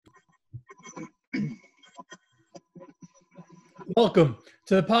Welcome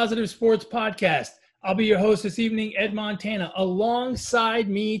to the Positive Sports Podcast. I'll be your host this evening, Ed Montana. Alongside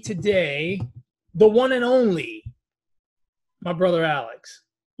me today, the one and only, my brother Alex.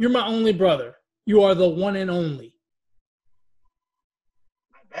 You're my only brother. You are the one and only.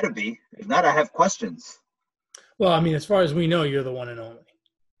 I better be. If not, I have questions. Well, I mean, as far as we know, you're the one and only.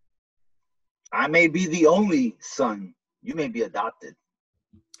 I may be the only son. You may be adopted.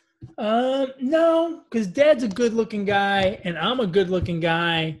 No, because Dad's a good-looking guy, and I'm a good-looking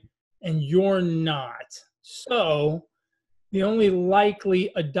guy, and you're not. So the only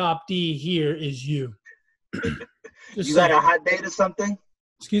likely adoptee here is you. You got a hot date or something?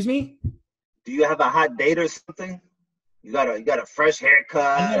 Excuse me? Do you have a hot date or something? You got a fresh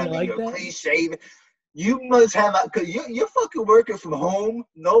haircut. You're clean shaven. You must have cause you're fucking working from home.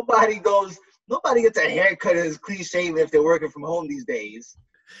 Nobody gets a haircut and is clean shaven if they're working from home these days.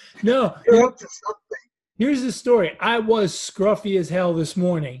 No, you're up to something. Here's the story. I was scruffy as hell this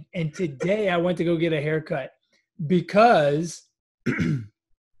morning, and today I went to go get a haircut because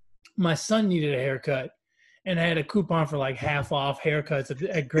my son needed a haircut, and I had a coupon for like half off haircuts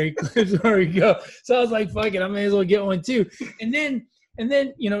at Great Clips. There we go. So I was like, "Fuck it, I may as well get one too." And then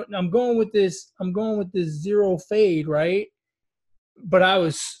you know, I'm going with this zero fade, right? But I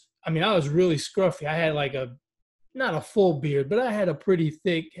was really scruffy. I had like not a full beard, but I had a pretty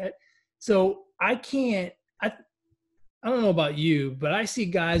thick head. So I don't know about you, but I see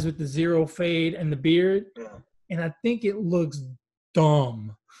guys with the zero fade and the beard, and I think it looks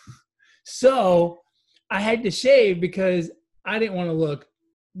dumb. So I had to shave because I didn't want to look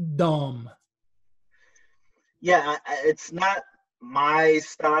dumb. Yeah, it's not my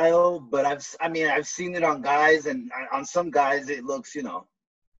style, but I've seen it on guys, and on some guys it looks,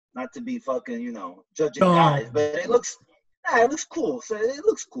 not to be fucking, judging guys, but it looks cool. So it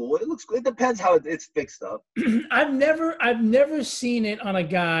looks cool. It depends how it's fixed up. I've never seen it on a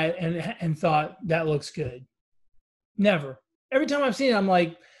guy and thought that looks good. Never. Every time I've seen it, I'm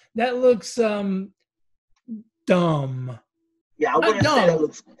like, that looks dumb. Yeah, I wouldn't say that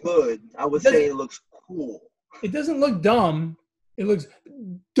looks good. I would say it looks cool. It doesn't look dumb. It looks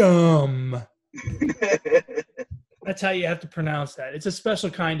dumb. That's how you have to pronounce that. It's a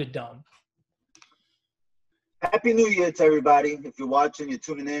special kind of dumb. Happy New Year to everybody. If you're watching, you're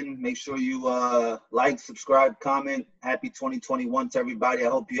tuning in, make sure you like, subscribe, comment. Happy 2021 to everybody. I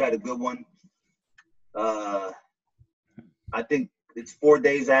hope you had a good one. I think it's 4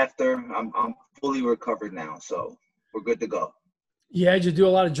 days after. I'm fully recovered now, so we're good to go. Yeah, did you do a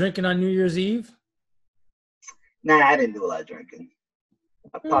lot of drinking on New Year's Eve? Nah, I didn't do a lot of drinking.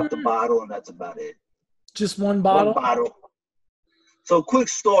 I popped a bottle, and that's about it. Just one bottle? One bottle. So quick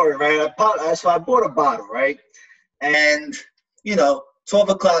story, right? I bought a bottle, right? And, 12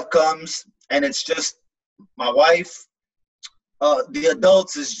 o'clock comes, and it's just my wife. The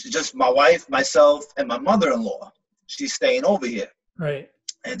adults is just my wife, myself, and my mother-in-law. She's staying over here. Right.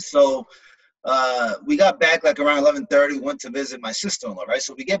 And so we got back like around 11:30, went to visit my sister-in-law, right?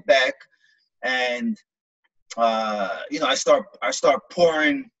 So we get back, and, I start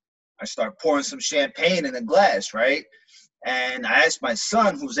pouring some champagne in a glass, right? And I asked my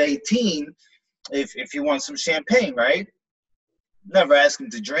son, who's 18, if he wants some champagne, right? Never ask him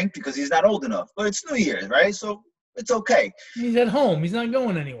to drink because he's not old enough. But it's New Year's, right? So it's okay. He's at home. He's not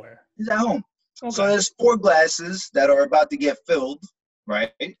going anywhere. He's at home. Okay. So there's 4 glasses that are about to get filled,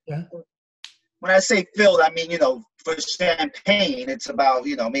 right? Yeah. When I say filled, I mean, for champagne, it's about,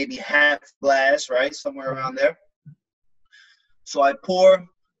 maybe half glass, right? Somewhere around there. So I pour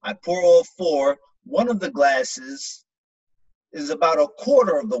all 4. One of the glasses is about a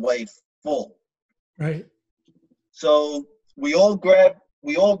quarter of the way full. Right. So we all grab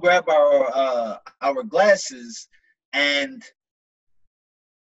our glasses, and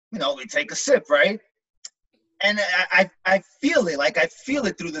we take a sip, right? And I feel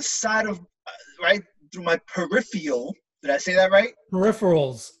it through the side of right through my peripheral. Did I say that right?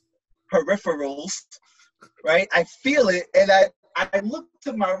 Peripherals, right? I feel it, and I look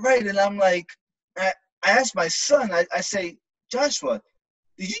to my right, and I'm like, I asked my son, I say, Joshua,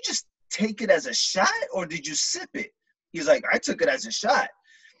 did you just take it as a shot or did you sip it? He's like, I took it as a shot.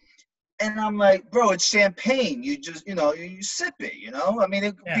 And I'm like, bro, it's champagne. You just, you sip it,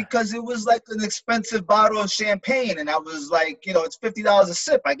 because it was like an expensive bottle of champagne. And I was like, it's $50 a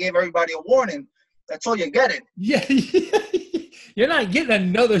sip. I gave everybody a warning. That's all you're getting. Yeah. You're not getting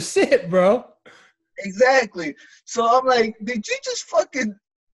another sip, bro. Exactly. So I'm like, did you just fucking,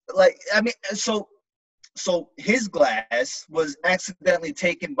 so so his glass was accidentally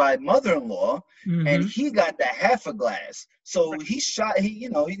taken by mother-in-law, and Mm-hmm. he got the half a glass. So he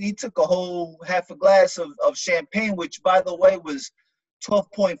took a whole half a glass of champagne, which by the way was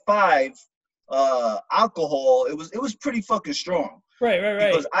 12.5 alcohol. It was pretty fucking strong Right.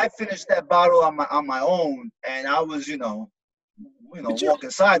 because I finished that bottle on my own, and I was But you're walking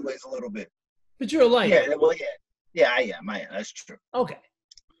sideways a little bit. but you're a Yeah, lightweight. well, yeah, I am. That's true. Okay.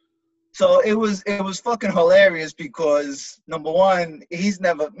 So it was fucking hilarious because number one, he's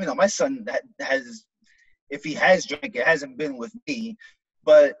never, my son has, if he has drank, it hasn't been with me,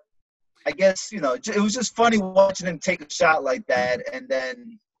 but I guess it was just funny watching him take a shot like that, and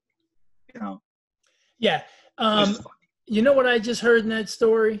then you know Yeah. it was just funny. You know what I just heard in that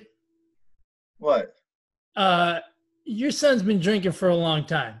story? What? Uh, your son's been drinking for a long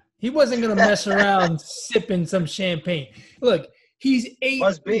time. He wasn't going to mess around sipping some champagne. Look, he's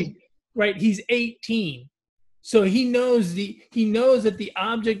Must 18, be. right? He's 18. So he knows that the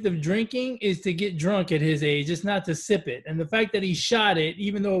object of drinking is to get drunk at his age. It's not to sip it. And the fact that he shot it,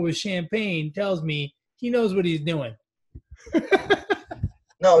 even though it was champagne, tells me he knows what he's doing.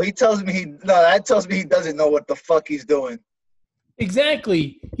 No, that tells me he doesn't know what the fuck he's doing.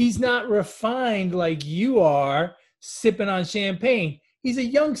 Exactly. He's not refined like you are sipping on champagne. He's a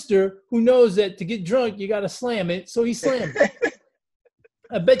youngster who knows that to get drunk, you got to slam it. So he slammed it.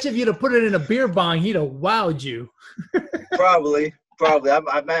 I bet you if you'd have put it in a beer bong, he'd have wowed you. Probably.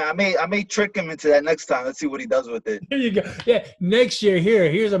 I may trick him into that next time. Let's see what he does with it. There you go. Yeah, next year,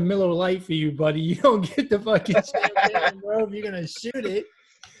 here's a Miller Lite for you, buddy. You don't get the fucking champagne, bro, if you're going to shoot it.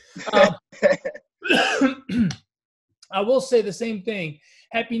 I will say the same thing.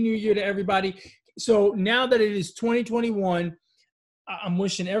 Happy New Year to everybody. So now that it is 2021, I'm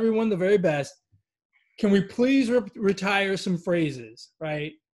wishing everyone the very best. Can we please retire some phrases,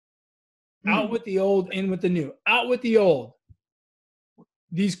 right? Out with the old, in with the new. Out with the old.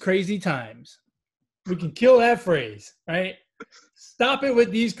 These crazy times. We can kill that phrase, right? Stop it with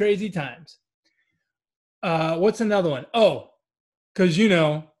these crazy times. What's another one? Oh, because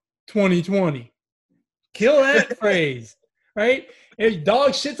 2020. Kill that phrase, right? If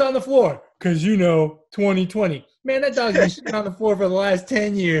dog shits on the floor, because 2020. Man, that dog's been shitting on the floor for the last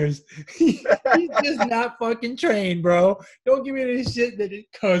 10 years. He's just not fucking trained, bro. Don't give me this shit that it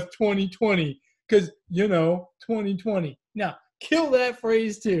cause 2020. Because, 2020. Now, kill that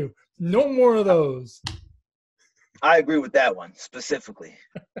phrase too. No more of those. I agree with that one specifically.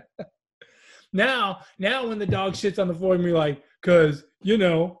 Now when the dog shits on the floor, and be like, because,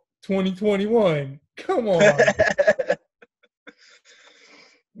 2021. Come on.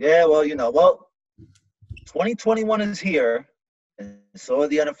 Yeah, well, 2021 is here, and so are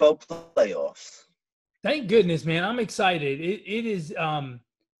the NFL playoffs. Thank goodness, man. I'm excited.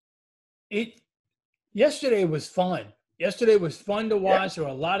 Yesterday was fun. Yesterday was fun to watch. There were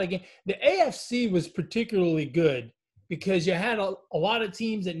a lot of games. The AFC was particularly good because you had a lot of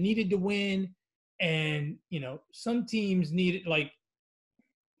teams that needed to win, and some teams needed, like,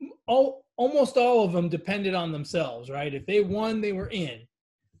 almost all of them depended on themselves, right? If they won, they were in.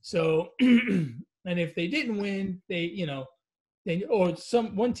 So, and if they didn't win,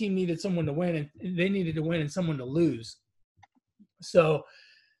 one team needed someone to win, and they needed to win and someone to lose. So,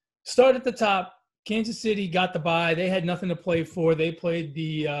 start at the top. Kansas City got the bye. They had nothing to play for. They played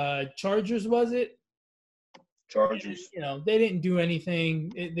the Chargers, was it? Chargers. And, they didn't do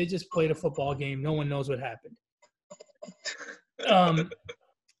anything. They just played a football game. No one knows what happened.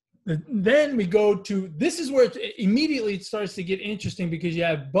 Then we go to – this is where immediately it starts to get interesting because you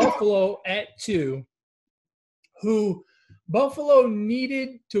have Buffalo at 2, who Buffalo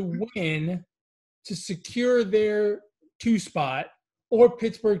needed to win to secure their 2 spot or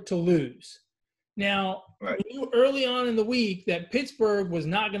Pittsburgh to lose. Now, right. We knew early on in the week that Pittsburgh was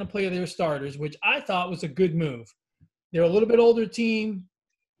not going to play their starters, which I thought was a good move. They're a little bit older team.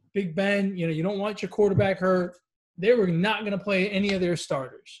 Big Ben, you don't want your quarterback hurt. They were not going to play any of their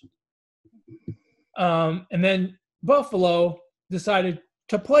starters. And then Buffalo decided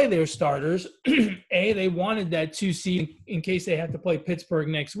to play their starters. They wanted that 2 seed in case they have to play Pittsburgh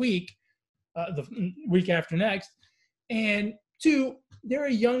next week, the week after next. And 2, they're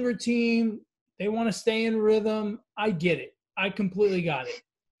a younger team. They want to stay in rhythm. I get it. I completely got it.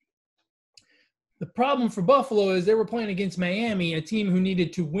 The problem for Buffalo is they were playing against Miami, a team who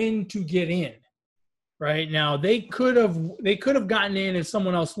needed to win to get in. Right now, they could have gotten in if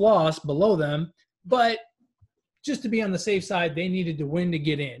someone else lost below them, but just to be on the safe side, they needed to win to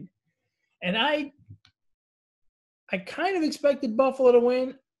get in. And I kind of expected Buffalo to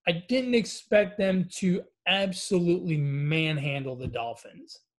win. I didn't expect them to absolutely manhandle the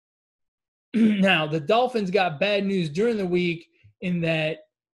Dolphins. Now, the Dolphins got bad news during the week in that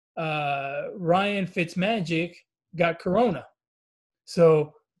Ryan Fitzmagic got corona.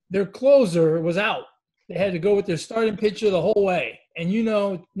 So their closer was out. They had to go with their starting pitcher the whole way. And,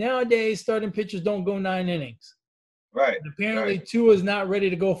 nowadays starting pitchers don't go 9 innings. Right. And apparently, right. Tua's not ready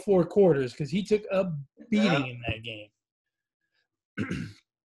to go 4 quarters because he took a beating in that game.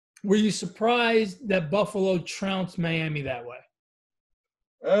 Were you surprised that Buffalo trounced Miami that way?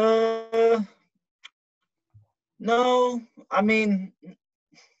 No. I mean,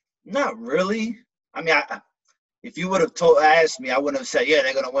 not really. I mean, if you would have asked me, I wouldn't have said, yeah,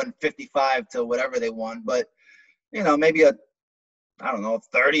 they're going to win 55 to whatever they won. But, maybe a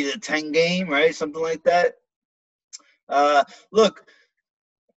 30-10 game, right? Something like that. Look,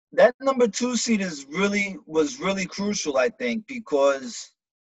 that number 2 seed was really crucial, I think, because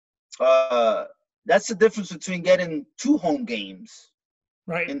that's the difference between getting 2 home games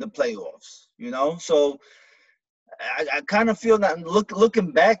in the playoffs, So I kind of feel that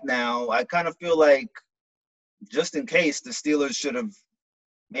looking back now, I kind of feel like just in case the Steelers should have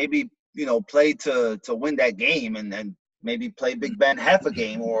maybe, played to win that game and maybe play Big Ben half a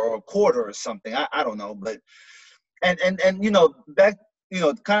game or a quarter or something. I don't know. But and back,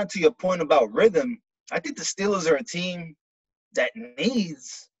 kind of to your point about rhythm, I think the Steelers are a team that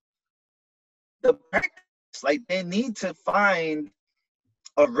needs the practice. Like, they need to find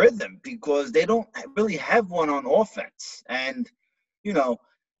a rhythm because they don't really have one on offense. And,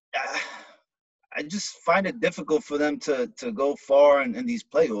 I just find it difficult for them to go far in these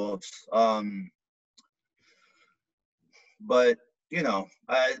playoffs. But,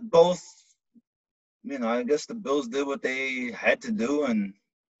 both, I guess the Bills did what they had to do, and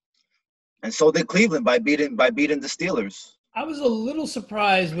so did Cleveland by beating the Steelers. I was a little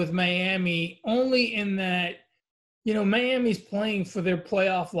surprised with Miami, only in that, Miami's playing for their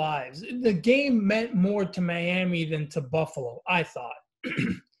playoff lives. The game meant more to Miami than to Buffalo, I thought.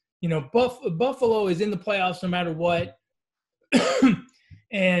 Buffalo is in the playoffs no matter what.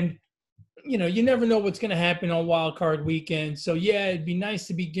 And, you never know what's going to happen on wild card weekend. So, yeah, it'd be nice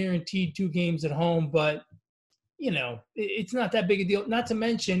to be guaranteed 2 games at home, but, it's not that big a deal. Not to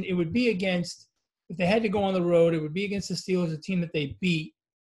mention, it would be against, if they had to go on the road, it would be against the Steelers, a team that they beat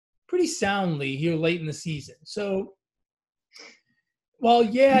pretty soundly here late in the season. So, while,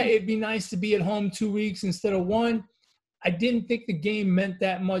 yeah, it'd be nice to be at home 2 weeks instead of 1, I didn't think the game meant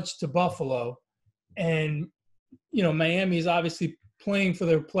that much to Buffalo. And, Miami is obviously playing for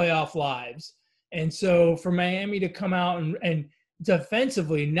their playoff lives. And so for Miami to come out and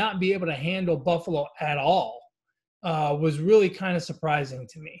defensively not be able to handle Buffalo at all was really kind of surprising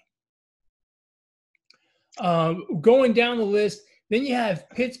to me. Going down the list, then you have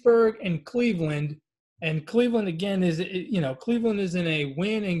Pittsburgh and Cleveland. And Cleveland, again, Cleveland is in a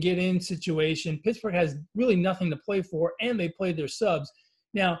win and get in situation. Pittsburgh has really nothing to play for, and they played their subs.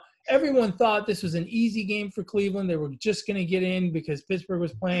 Now, everyone thought this was an easy game for Cleveland. They were just going to get in because Pittsburgh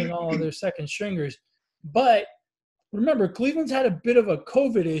was playing all of their second stringers. But remember, Cleveland's had a bit of a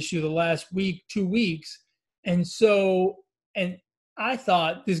COVID issue the last 2 weeks. And I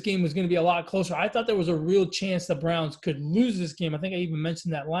thought this game was going to be a lot closer. I thought there was a real chance the Browns could lose this game. I think I even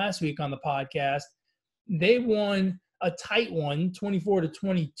mentioned that last week on the podcast. They won a tight one,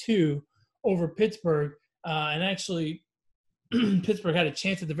 24-22 over Pittsburgh. And actually, Pittsburgh had a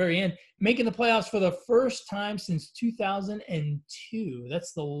chance at the very end, making the playoffs for the first time since 2002.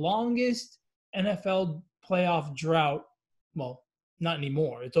 That's the longest NFL playoff drought. Well, not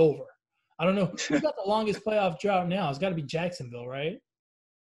anymore. It's over. I don't know. Who's got the longest playoff drought now? It's got to be Jacksonville, right?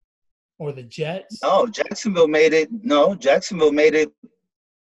 Or the Jets? No, Jacksonville made it.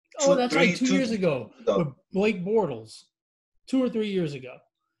 Oh, that's right, 2 years ago with Blake Bortles. 2 or 3 years ago.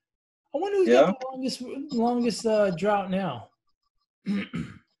 I wonder who's got the longest drought now.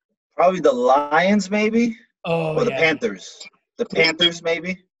 Probably the Lions, maybe. Oh, or the Panthers. The Panthers,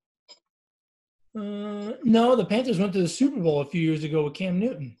 maybe. No, the Panthers went to the Super Bowl a few years ago with Cam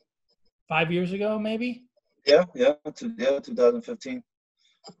Newton. 5 years ago, maybe. Yeah, 2015.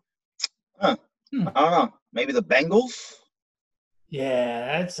 Huh. I don't know. Maybe the Bengals. Yeah,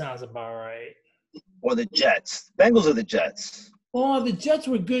 that sounds about right. Or the Jets. Bengals or the Jets? Oh, the Jets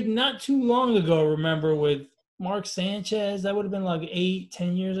were good not too long ago, remember, with Mark Sanchez. That would have been like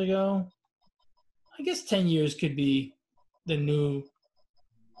 8-10 years ago. I guess 10 years could be the new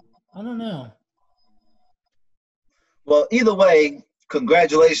 – I don't know. Well, either way,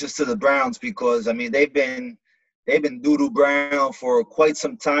 congratulations to the Browns because, I mean, they've been doo-doo brown for quite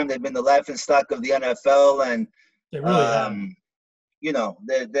some time. They've been the laughingstock of the NFL. And, they really have.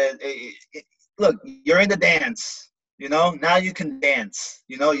 Look, you're in the dance. Now you can dance.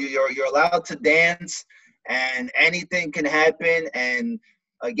 You're allowed to dance, and anything can happen. And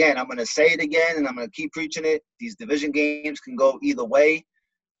again, I'm going to say it again, and I'm going to keep preaching it. These division games can go either way.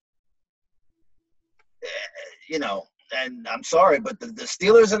 And I'm sorry, but the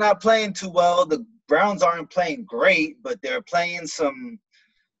Steelers are not playing too well. The Browns aren't playing great, but they're playing some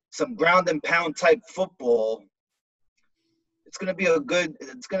ground and pound type football. It's gonna be a good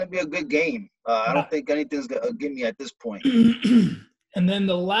game. I don't think anything's gonna give me at this point. And then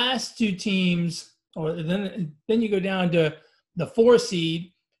the last two teams, or then you go down to the 4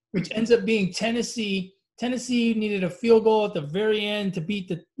 seed, which ends up being Tennessee. Tennessee needed a field goal at the very end to beat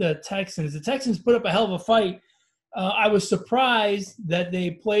the Texans. The Texans put up a hell of a fight. I was surprised that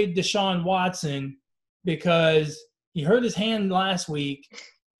they played Deshaun Watson because he hurt his hand last week,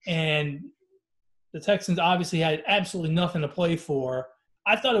 and the Texans obviously had absolutely nothing to play for.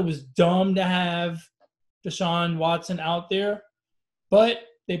 I thought it was dumb to have Deshaun Watson out there, but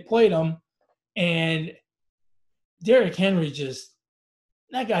they played him, and Derrick Henry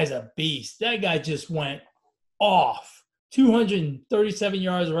that guy's a beast. That guy just went off. 237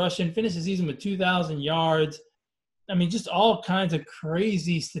 yards rushing, finished the season with 2,000 yards. I mean, just all kinds of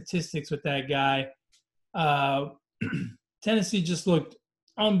crazy statistics with that guy. Tennessee just looked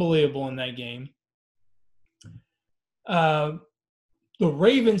unbelievable in that game. The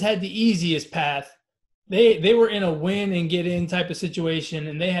Ravens had the easiest path. They were in a win and get in type of situation,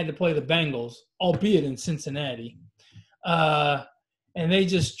 and they had to play the Bengals, albeit in Cincinnati. And they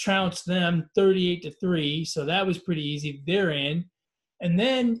just trounced them 38-3, so that was pretty easy. They're in. And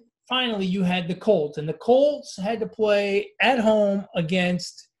then finally you had the Colts, and the Colts had to play at home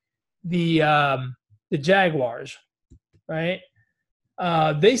against the Jaguars, right?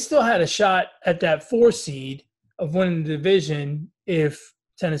 They still had a shot at that 4 seed of winning the division if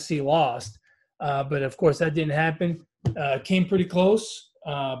Tennessee lost. But, of course, that didn't happen. Came pretty close,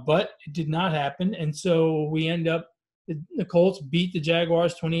 but it did not happen. And so we end up the Colts beat the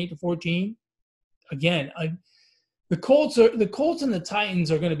Jaguars 28-14. Again, the Colts and the Titans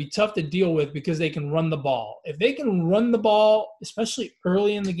are going to be tough to deal with because they can run the ball. If they can run the ball, especially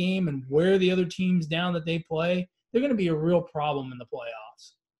early in the game and wear the other teams down that they play, they're going to be a real problem in the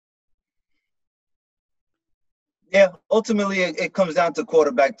playoffs. Yeah, ultimately it comes down to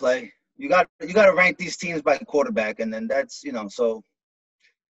quarterback play. You got to rank these teams by quarterback, and then that's so.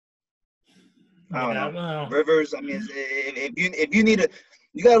 I don't know. Rivers. I mean, if you need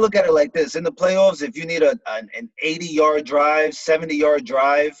you got to look at it like this. In the playoffs, if you need an 80-yard drive, 70-yard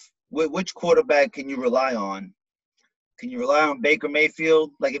drive, which quarterback can you rely on? Can you rely on Baker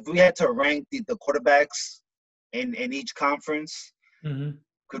Mayfield? Like, if we had to rank the quarterbacks in each conference,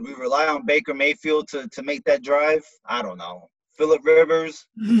 could we rely on Baker Mayfield to make that drive? I don't know. Phillip Rivers?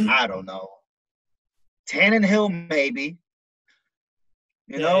 I don't know. Tannehill, maybe.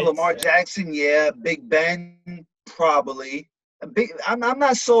 Lamar Jackson, yeah. Big Ben, probably. I'm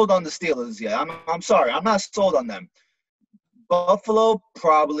not sold on the Steelers yet. I'm sorry. I'm not sold on them. Buffalo,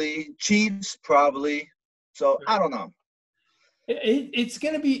 probably. Chiefs, probably. So, I don't know. It's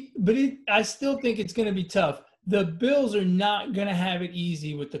going to be – but I still think it's going to be tough. The Bills are not going to have it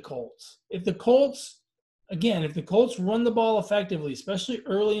easy with the Colts. If the Colts run the ball effectively, especially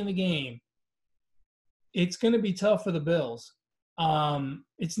early in the game, it's going to be tough for the Bills.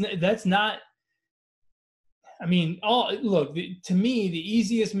 That's not – I mean, to me, the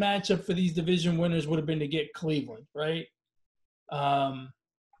easiest matchup for these division winners would have been to get Cleveland, right? And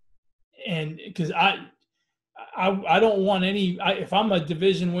because I don't want any – if I'm a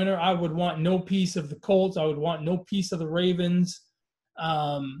division winner, I would want no piece of the Colts. I would want no piece of the Ravens.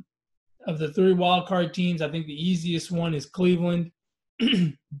 Of the 3 wildcard teams, I think the easiest one is Cleveland.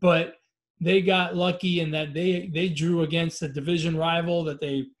 But they got lucky in that they drew against a division rival that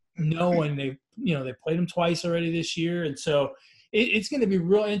they know, and they played them twice already this year. And so it's going to be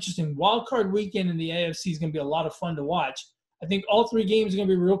real interesting. Wildcard weekend in the AFC is going to be a lot of fun to watch. I think all 3 games are going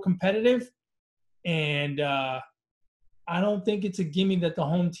to be real competitive. And I don't think it's a gimme that the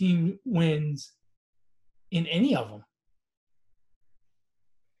home team wins in any of them.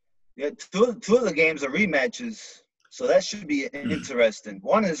 Yeah, two of the games are rematches, so that should be interesting.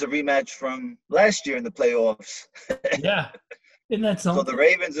 One is a rematch from last year in the playoffs. Yeah, isn't that something? So the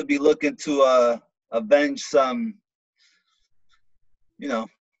Ravens will be looking to avenge some,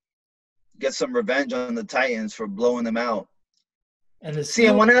 get some revenge on the Titans for blowing them out. And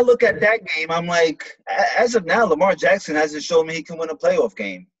when I look at that game, I'm like, as of now, Lamar Jackson hasn't shown me he can win a playoff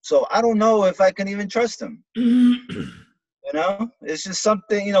game. So I don't know if I can even trust him. It's just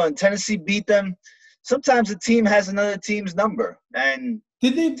something, and Tennessee beat them. Sometimes a team has another team's number. And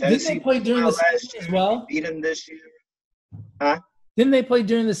did they play during the season as well? Beat them this year. Huh? Didn't they play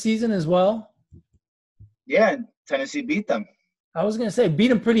during the season as well? Yeah, and Tennessee beat them. I was going to say beat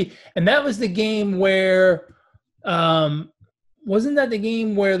them pretty. And that was the game where wasn't that the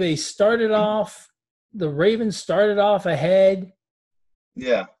game where they started off, the Ravens started off ahead?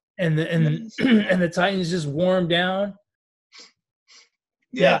 Yeah. And and the Titans just wore them down?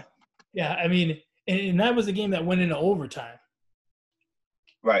 Yeah. Yeah. I mean, and that was the game that went into overtime.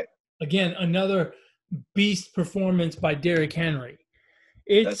 Right. Again, another beast performance by Derrick Henry.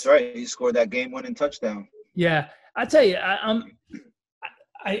 That's right. He scored that game-winning touchdown. Yeah. I tell you, I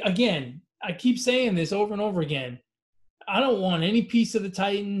keep saying this over and over again. I don't want any piece of the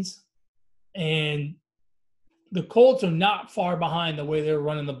Titans, and the Colts are not far behind the way they're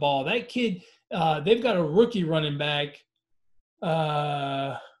running the ball. That kid, they've got a rookie running back.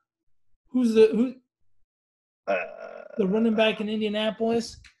 Who's the running back in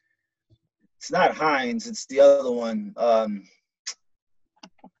Indianapolis? It's not Hines. It's the other one.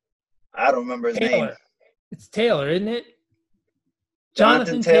 I don't remember his name. It's Taylor, isn't it?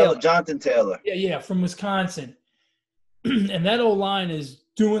 Jonathan Taylor. Jonathan Taylor. Yeah, from Wisconsin. And that O-line is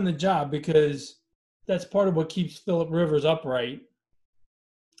doing the job because that's part of what keeps Phillip Rivers upright.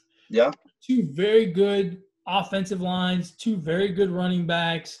 Yeah. Two very good offensive lines, two very good running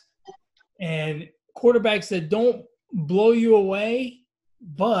backs, and quarterbacks that don't blow you away,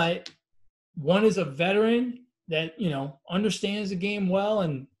 but one is a veteran that, understands the game well,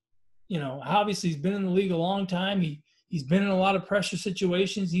 and, obviously he's been in the league a long time. He's been in a lot of pressure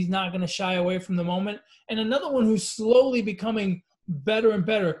situations. He's not going to shy away from the moment. And another one who's slowly becoming better and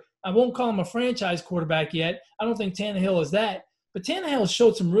better. I won't call him a franchise quarterback yet. I don't think Tannehill is that. But Tannehill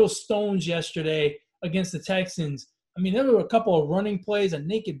showed some real stones yesterday against the Texans. I mean, there were a couple of running plays, a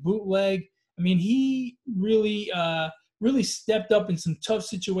naked bootleg. I mean, he really stepped up in some tough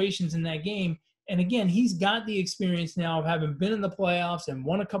situations in that game. And again, he's got the experience now of having been in the playoffs and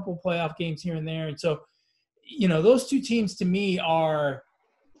won a couple of playoff games here and there. And so, those two teams to me are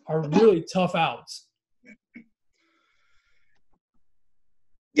really tough outs.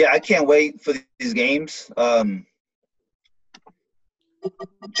 Yeah, I can't wait for these games.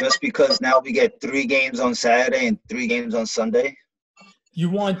 Just because now we get 3 games on Saturday and 3 games on Sunday. You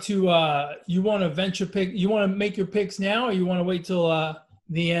want to venture pick? You want to make your picks now, or you want to wait till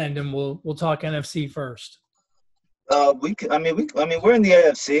the end and we'll talk NFC first? We're in the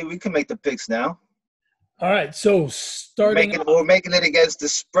AFC. We can make the picks now. All right, so we're making it against the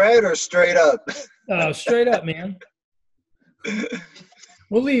spread or straight up? Straight up, man.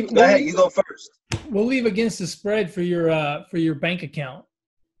 We'll leave. Go ahead, you go first. We'll leave against the spread for your bank account.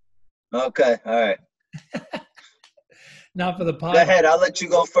 Okay, all right. Not for the pod. Go ahead, I'll let you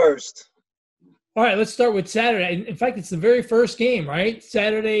go first. All right, let's start with Saturday. In fact, it's the very first game, right?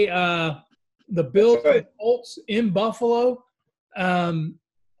 Saturday, the Bills and Colts in Buffalo.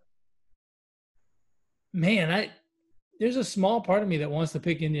 There's a small part of me that wants to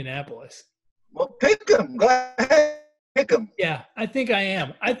pick Indianapolis. Well, pick them. Go ahead, pick them. Yeah, I think I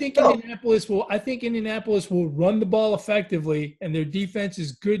am. I think Indianapolis will run the ball effectively, and their defense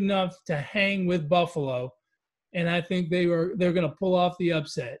is good enough to hang with Buffalo. And I think they're going to pull off the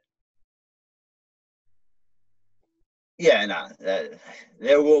upset. Yeah,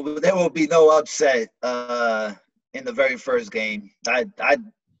 there will be no upset in the very first game. I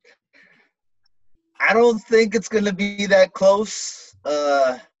don't think it's going to be that close.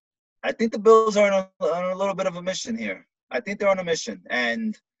 I think the Bills are on a little bit of a mission here. I think they're on a mission.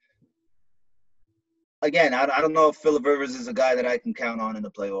 And, again, I don't know if Phillip Rivers is a guy that I can count on in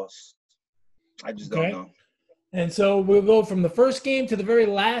the playoffs. I just don't know. And so we'll go from the first game to the very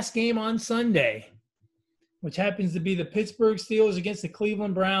last game on Sunday, which happens to be the Pittsburgh Steelers against the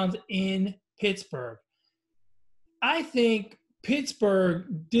Cleveland Browns in Pittsburgh. I think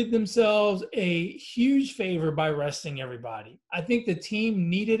Pittsburgh did themselves a huge favor by resting everybody. I think the team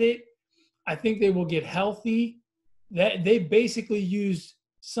needed it. I think they will get healthy. That they basically used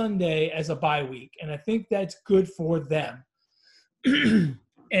Sunday as a bye week, and I think that's good for them.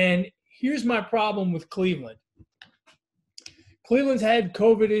 And here's my problem with Cleveland. Cleveland's had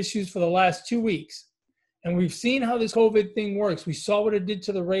COVID issues for the last 2 weeks, and we've seen how this COVID thing works. We saw what it did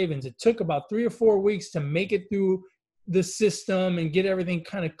to the Ravens. It took about 3 or 4 weeks to make it through the system and get everything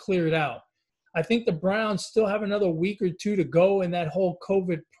kind of cleared out. I think the Browns still have another week or two to go in that whole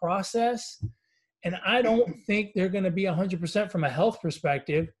COVID process, and I don't think they're going to be 100% from a health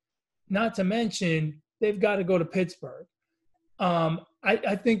perspective, not to mention they've got to go to Pittsburgh.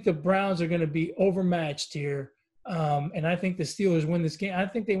 I think the Browns are going to be overmatched here. And I think the Steelers win this game. I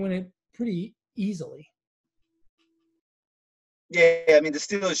think they win it pretty easily. Yeah, I mean the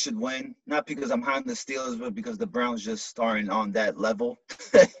Steelers should win, not because I'm high on the Steelers, but because the Browns just aren't on that level.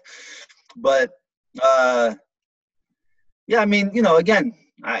 But yeah, I mean, again,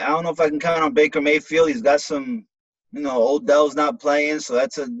 I don't know if I can count on Baker Mayfield. He's got some, Odell's not playing, so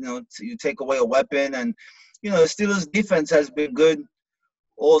that's you take away a weapon, and the Steelers defense has been good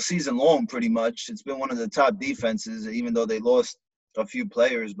all season long, pretty much. It's been one of the top defenses, even though they lost a few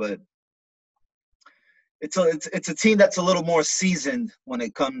players, but it's a team that's a little more seasoned when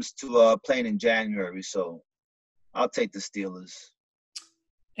it comes to playing in January. So I'll take the Steelers.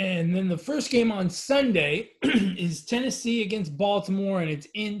 And then the first game on Sunday is Tennessee against Baltimore, and it's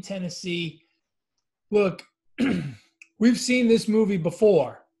in Tennessee. Look, we've seen this movie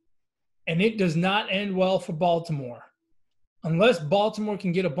before, and it does not end well for Baltimore. Unless Baltimore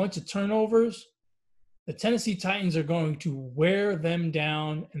can get a bunch of turnovers, the Tennessee Titans are going to wear them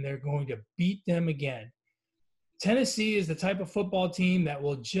down, and they're going to beat them again. Tennessee is the type of football team that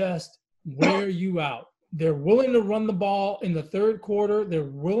will just wear you out. They're willing to run the ball in the third quarter. They're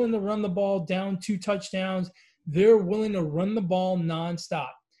willing to run the ball down 2 touchdowns. They're willing to run the ball nonstop.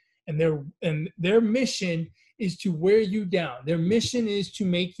 And their mission is to wear you down. Their mission is to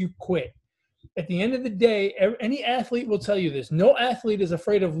make you quit. At the end of the day, any athlete will tell you this. No athlete is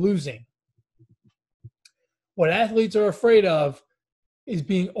afraid of losing. What athletes are afraid of is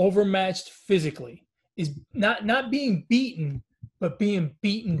being overmatched physically, is not being beaten, but being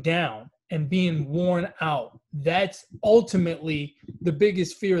beaten down and being worn out. That's ultimately the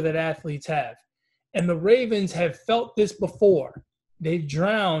biggest fear that athletes have. And the Ravens have felt this before. They've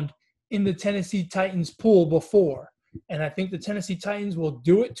drowned in the Tennessee Titans pool before. And I think the Tennessee Titans will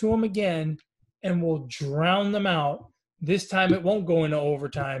do it to them again and will drown them out. This time it won't go into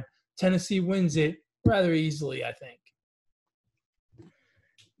overtime. Tennessee wins it rather easily, I think.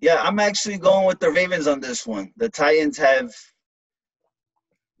 Yeah, I'm actually going with the Ravens on this one. The Titans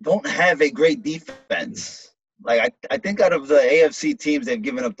don't have a great defense. Like I think out of the AFC teams, they've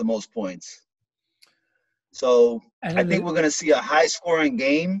given up the most points. So I think we're going to see a high-scoring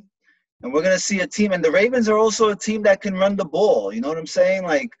game, and we're going to see a team. And the Ravens are also a team that can run the ball. You know what I'm saying?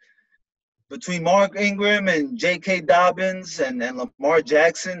 Like between Mark Ingram and J.K. Dobbins and Lamar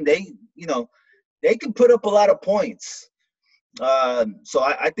Jackson, they can put up a lot of points. So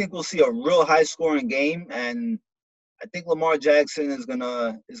I think we'll see a real high-scoring game, and I think Lamar Jackson is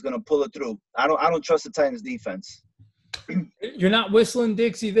gonna pull it through. I don't trust the Titans defense. You're not whistling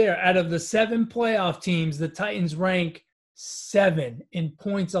Dixie there. Out of the 7 playoff teams, the Titans rank 7 in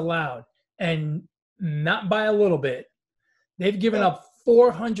points allowed, and not by a little bit. They've given up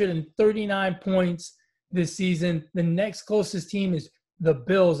 439 points this season. The next closest team is the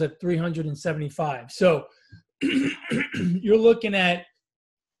Bills at 375. So you're looking at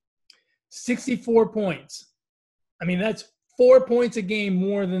 64 points. I mean, that's 4 points a game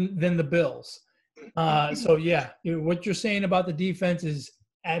more than the Bills. So, yeah, what you're saying about the defense is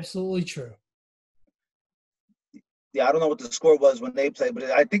absolutely true. Yeah, I don't know what the score was when they played, but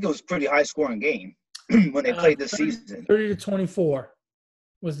I think it was a pretty high-scoring game when they played this season. 30-24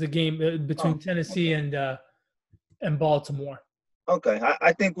 was the game between Tennessee and Baltimore. Okay,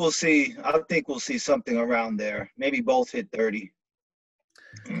 I think we'll see. I think we'll see something around there. Maybe both hit 30.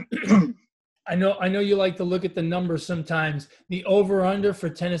 I know you like to look at the numbers sometimes. The over/under for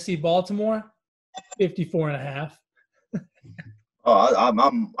Tennessee-Baltimore, 54.5.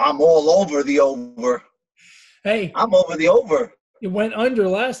 Oh, I'm all over the over. Hey, I'm over the over. It went under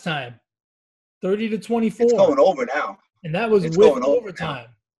last time, 30-24. It's going over now, and that was with overtime.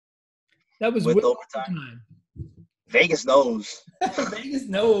 That was with overtime. Vegas knows. Vegas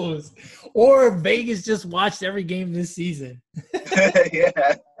knows. Or Vegas just watched every game this season.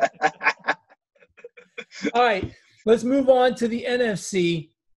 Yeah. All right, let's move on to the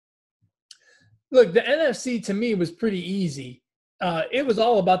NFC. Look, the NFC to me was pretty easy. It was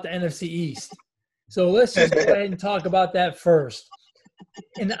all about the NFC East. So let's just go ahead and talk about that first.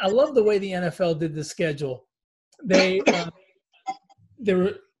 And I love the way the NFL did the schedule. There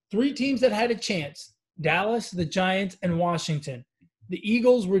were 3 teams that had a chance: Dallas, the Giants, and Washington. The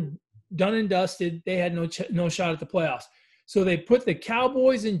Eagles were done and dusted. They had no shot at the playoffs. So they put the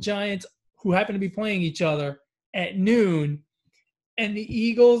Cowboys and Giants, who happen to be playing each other, at noon, and the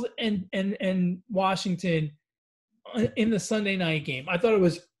Eagles and Washington in the Sunday night game. I thought it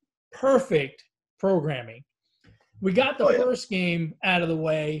was perfect programming. We got the first game out of the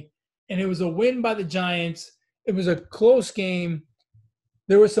way, and it was a win by the Giants. It was a close game.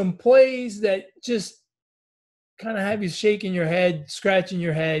 There were some plays that just kind of have you shaking your head, scratching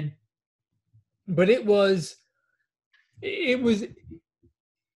your head. But it was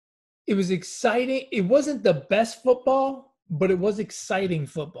exciting. It wasn't the best football, but it was exciting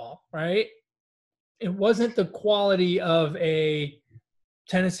football, right? It wasn't the quality of a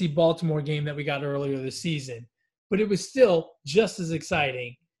Tennessee-Baltimore game that we got earlier this season, but it was still just as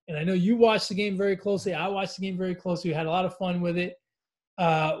exciting. And I know you watched the game very closely. I watched the game very closely. We had a lot of fun with it.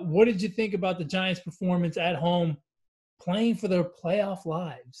 What did you think about the Giants' performance at home, playing for their playoff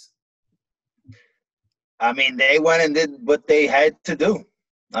lives? I mean, they went and did what they had to do.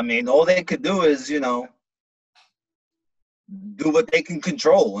 I mean, all they could do is, do what they can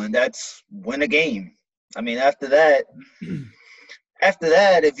control, and that's win a game. I mean, after that,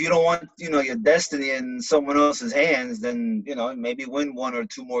 if you don't want, your destiny in someone else's hands, then, maybe win one or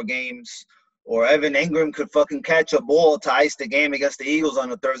two more games. Or Evan Ingram could fucking catch a ball to ice the game against the Eagles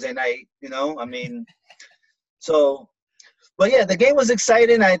on a Thursday night, I mean, so – but, yeah, the game was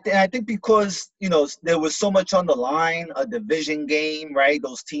exciting. I think because, there was so much on the line, a division game, right?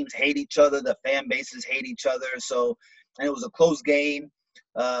 Those teams hate each other. The fan bases hate each other. So, and it was a close game.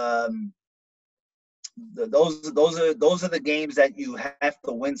 Those are the games that you have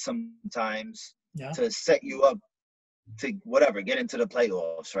to win sometimes to set you up to get into the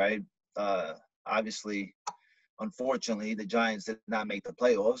playoffs, right? Obviously, unfortunately, the Giants did not make the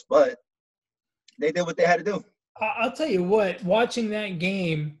playoffs, but they did what they had to do. I'll tell you what, watching that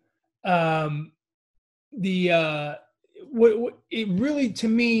game, it really, to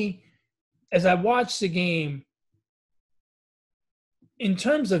me, as I watched the game, in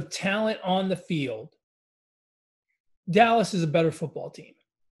terms of talent on the field, Dallas is a better football team.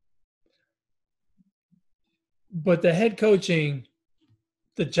 But the head coaching,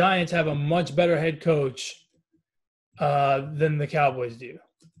 the Giants have a much better head coach than the Cowboys do.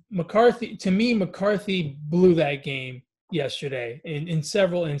 McCarthy blew that game yesterday in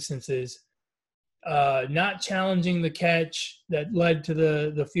several instances. Not challenging the catch that led to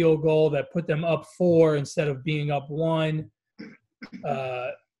the field goal that put them up 4 instead of being up 1.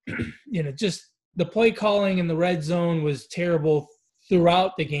 Just the play calling in the red zone was terrible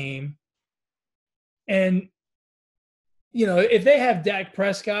throughout the game. And, if they have Dak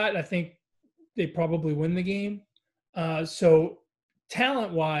Prescott, I think they probably win the game. So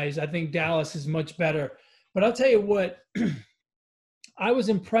talent-wise, I think Dallas is much better. But I'll tell you what, I was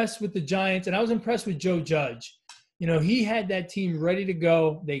impressed with the Giants, and I was impressed with Joe Judge. He had that team ready to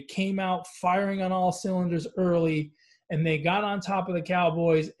go. They came out firing on all cylinders early, and they got on top of the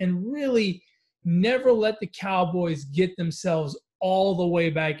Cowboys and really never let the Cowboys get themselves all the way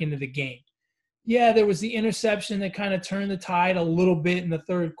back into the game. Yeah, there was the interception that kind of turned the tide a little bit in the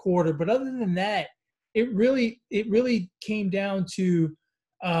third quarter, but other than that, it really came down to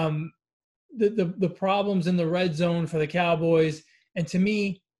the problems in the red zone for the Cowboys. And to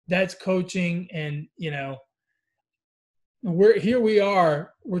me, that's coaching. And,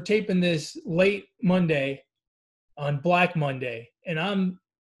 we're taping this late Monday on Black Monday, and I'm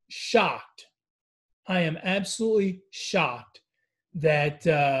shocked. I am absolutely shocked that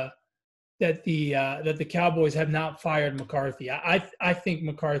the Cowboys have not fired McCarthy. I think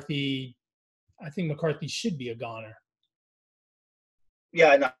McCarthy should be a goner.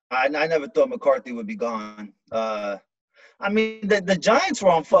 Yeah, no, I never thought McCarthy would be gone. I mean, the Giants were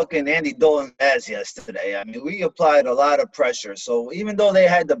on fucking Andy Dalton's ass yesterday. I mean, we applied a lot of pressure. So even though they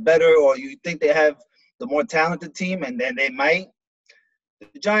had the better, or you think they have the more talented team, and then they might,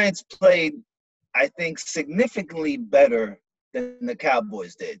 the Giants played, I think, significantly better than the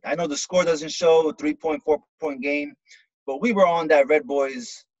Cowboys did. I know the score doesn't show a 3.4-point game, but we were on that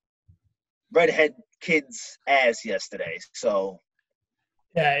redhead kid's ass yesterday. So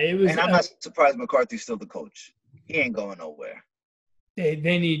yeah, it was. And I'm not surprised McCarthy's still the coach. He ain't going nowhere. They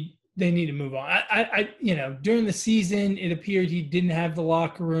need to move on. I during the season it appeared he didn't have the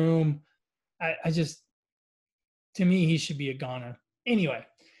locker room. To me, he should be a goner. Anyway,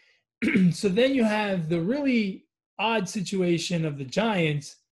 so then you have the really odd situation of the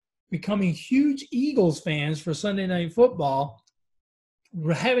Giants becoming huge Eagles fans for Sunday Night Football.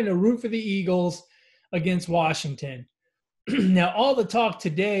 We're having to root for the Eagles against Washington. Now, all the talk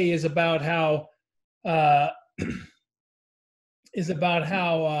today is about how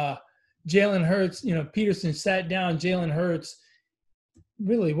Jalen Hurts, Peterson sat down Jalen Hurts.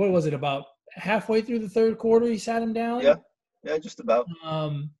 Really, what was it, about halfway through the third quarter he sat him down? Yeah, just about.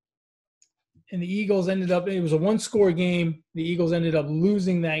 And the Eagles ended up – it was a one-score game. The Eagles ended up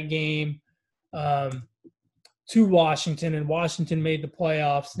losing that game to Washington, and Washington made the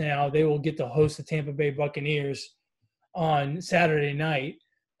playoffs now. They will get to host the Tampa Bay Buccaneers on Saturday night.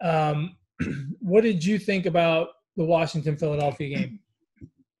 What did you think about the Washington-Philadelphia game?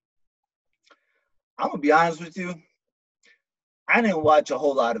 I'm going to be honest with you. I didn't watch a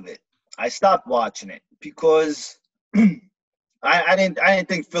whole lot of it. I stopped watching it because I didn't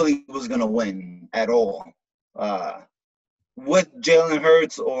think Philly was gonna win at all. Uh, with Jalen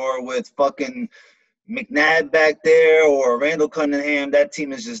Hurts or with fucking McNabb back there or Randall Cunningham, that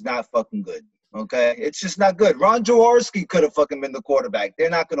team is just not fucking good. Okay, it's just not good. Ron Jaworski could have fucking been the quarterback. They're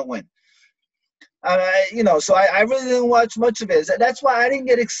not gonna win. So I really didn't watch much of it. That's why I didn't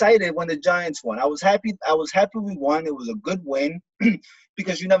get excited when the Giants won. I was happy. We won. It was a good win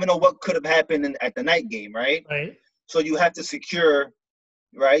because you never know what could have happened at the night game, right? Right. So you have to secure,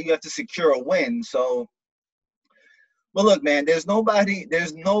 right? You have to secure a win. So, but look, man, there's nobody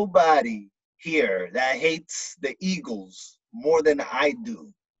here that hates the Eagles more than I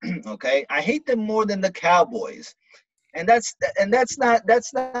do. Okay, I hate them more than the Cowboys. And that's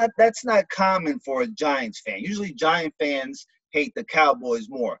not common for a Giants fan. Usually Giant fans hate the Cowboys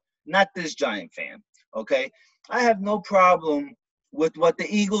more. Not this Giant fan. Okay? I have no problem with what the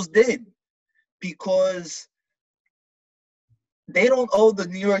Eagles did because they don't owe the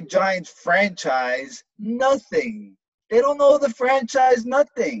New York Giants franchise nothing. They don't owe the franchise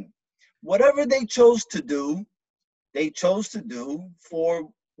nothing. Whatever they chose to do for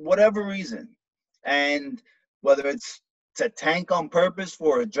whatever reason. And whether it's to tank on purpose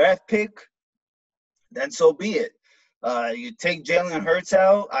for a draft pick, then so be it. You take Jalen Hurts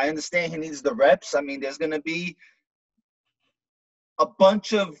out. I understand he needs the reps. I mean, there's going to be a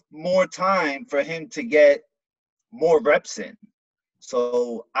bunch of more time for him to get more reps in.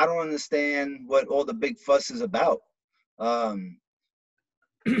 So I don't understand what all the big fuss is about.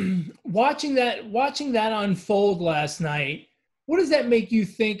 Watching that unfold last night, what does that make you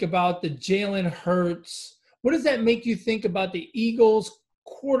think about the Jalen Hurts? What does that make you think about the Eagles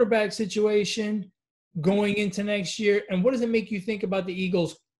quarterback situation going into next year? And what does it make you think about the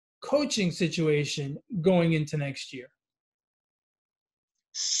Eagles coaching situation going into next year?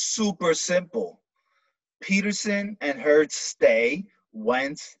 Super simple. Peterson and Hurts stay.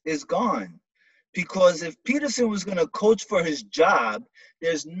 Wentz is gone. Because if Peterson was going to coach for his job,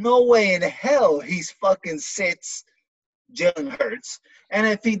 there's no way in hell he's fucking sits Jalen Hurts. And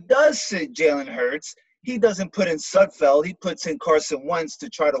if he does sit Jalen Hurts, he doesn't put in Sudfeld. He puts in Carson Wentz to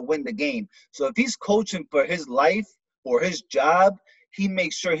try to win the game. So if he's coaching for his life or his job, he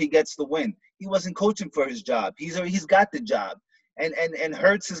makes sure he gets the win. He wasn't coaching for his job. He's got the job. And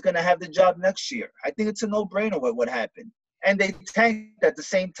Hurts is going to have the job next year. I think it's a no-brainer what happened. And they tanked at the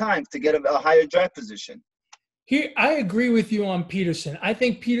same time to get a higher draft position. Here, I agree with you on Peterson. I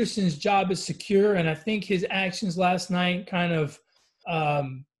think Peterson's job is secure, and I think his actions last night kind of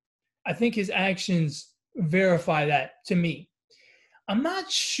I think his actions verify that to me. I'm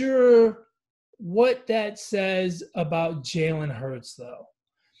not sure what that says about Jalen Hurts, though.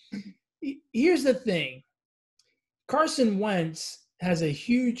 Here's the thing. Carson Wentz has a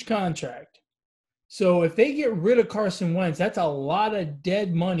huge contract. So if they get rid of Carson Wentz, that's a lot of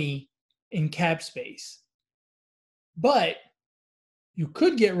dead money in cap space. But you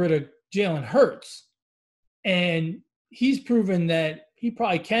could get rid of Jalen Hurts. And he's proven that he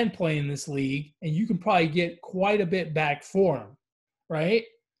probably can play in this league, and you can probably get quite a bit back for him, right?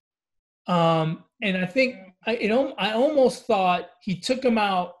 And I think I almost thought he took him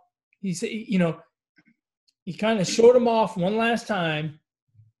out. He said, he kind of showed him off one last time,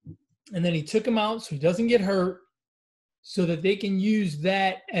 and then he took him out so he doesn't get hurt, so that they can use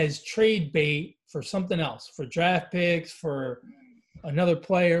that as trade bait for something else, for draft picks, for another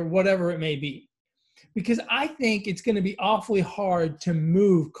player, whatever it may be. Because I think it's going to be awfully hard to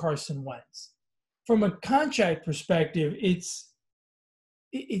move Carson Wentz. From a contract perspective, I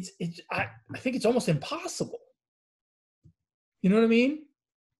think it's almost impossible. You know what I mean?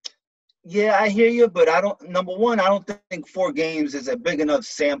 Yeah, I hear you, but number one, I don't think 4 games is a big enough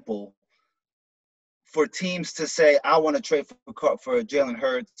sample for teams to say, I want to trade for Jalen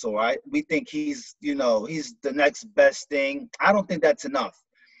Hurts, or we think he's the next best thing. I don't think that's enough.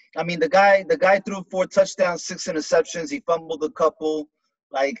 I mean, the guy threw 4 touchdowns, 6 interceptions. He fumbled a couple.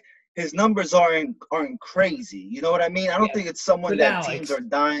 Like, his numbers aren't crazy. You know what I mean? I don't think it's someone that teams are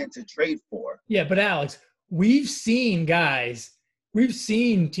dying to trade for. Yeah, but Alex, we've seen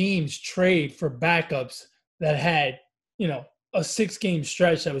teams trade for backups that had, a 6-game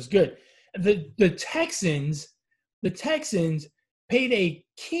stretch that was good. The Texans paid a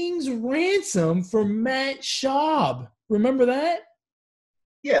king's ransom for Matt Schaub. Remember that?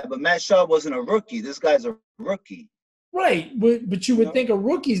 Yeah, but Matt Schaub wasn't a rookie. This guy's a rookie. Right, but you would think a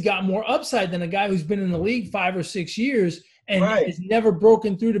rookie's got more upside than a guy who's been in the league 5 or 6 years and has never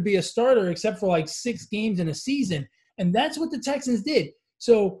broken through to be a starter except for like 6 games in a season. And that's what the Texans did.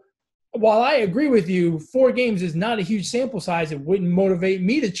 So while I agree with you, 4 games is not a huge sample size. It wouldn't motivate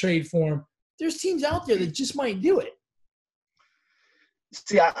me to trade for him. There's teams out there that just might do it.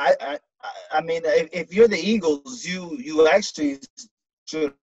 See, I mean, if you're the Eagles, you actually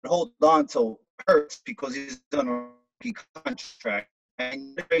should hold on to Hurts because he's on a rookie contract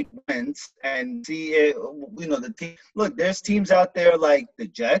and trade wins and see it, the team. Look, there's teams out there like the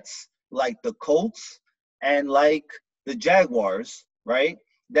Jets, like the Colts, and like the Jaguars, right?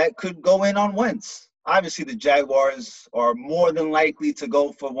 That could go in on Wentz. Obviously, the Jaguars are more than likely to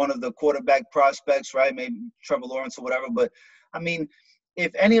go for one of the quarterback prospects, right? Maybe Trevor Lawrence or whatever. But I mean,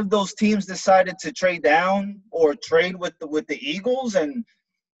 if any of those teams decided to trade down or trade with the Eagles, and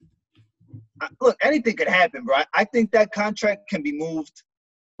look, anything could happen, bro. I think that contract can be moved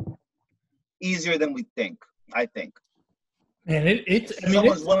easier than we think. I think. And if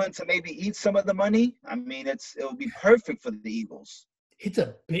someone's willing to maybe eat some of the money, I mean, it'll be perfect for the Eagles. It's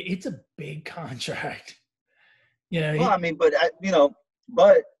a big contract. Well, I mean, but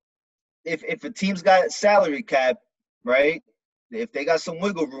but if a team's got salary cap, right? If they got some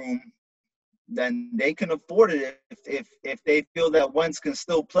wiggle room, then they can afford it if they feel that Wentz can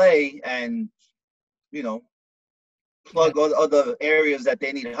still play and plug other areas that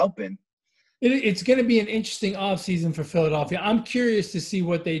they need help in. It's going to be an interesting offseason for Philadelphia. I'm curious to see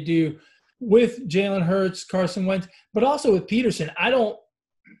what they do with Jalen Hurts, Carson Wentz, but also with Peterson.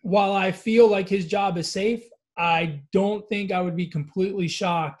 While I feel like his job is safe, I don't think I would be completely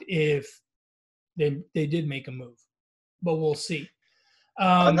shocked if they did make a move, but we'll see.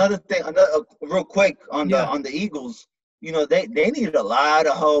 Another real quick on the Eagles, they needed a lot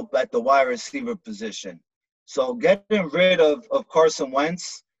of help at the wide receiver position. So getting rid of Carson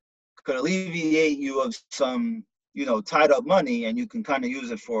Wentz could alleviate you of some, tied up money, and you can kind of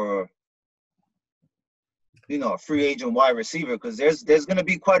use it for, a free agent wide receiver, because there's going to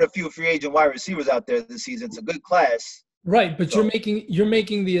be quite a few free agent wide receivers out there this season. It's a good class. Right, but so, you're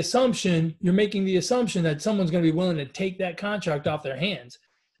making the assumption that someone's going to be willing to take that contract off their hands.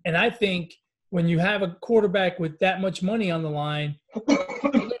 And I think when you have a quarterback with that much money on the line,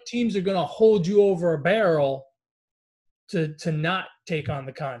 other teams are going to hold you over a barrel to not take on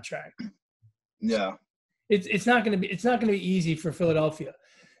the contract. Yeah. It's not going to be easy for Philadelphia.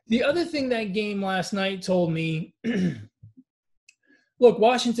 The other thing that game last night told me, look,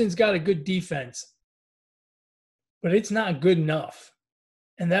 Washington's got a good defense, but it's not good enough.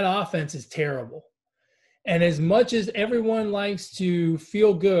 And that offense is terrible. And as much as everyone likes to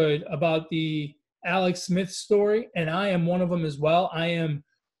feel good about the Alex Smith story, and I am one of them as well, I am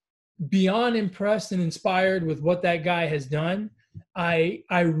beyond impressed and inspired with what that guy has done. I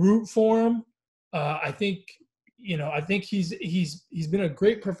root for him. I think he's been a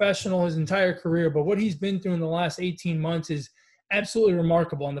great professional his entire career, but what he's been through in the last 18 months is absolutely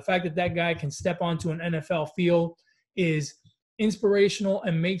remarkable. And the fact that guy can step onto an NFL field is inspirational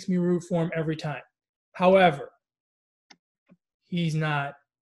and makes me root for him every time. However, he's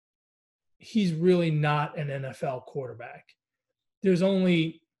really not an NFL quarterback. There's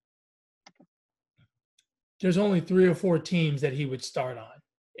only 3 or 4 teams that he would start on.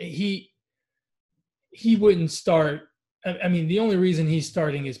 He wouldn't start. I mean, the only reason he's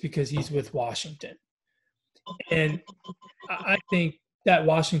starting is because he's with Washington. And I think that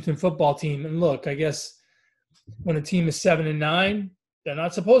Washington football team, and look, I guess when a team is 7-9, you're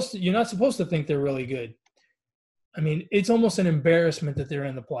not supposed to think they're really good. I mean, it's almost an embarrassment that they're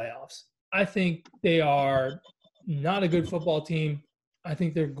in the playoffs. I think they are not a good football team. I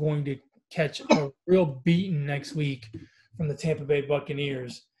think they're going to catch a real beating next week from the Tampa Bay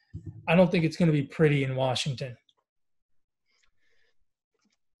Buccaneers. I don't think it's going to be pretty in Washington.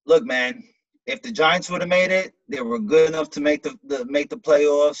 Look, man, if the Giants would have made it, they were good enough to make the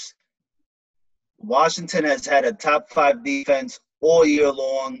playoffs. Washington has had a top 5 defense all year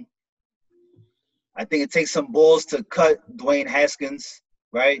long. I think it takes some balls to cut Dwayne Haskins,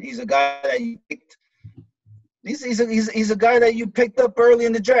 right? He's a guy that you picked. He's a guy that you picked up early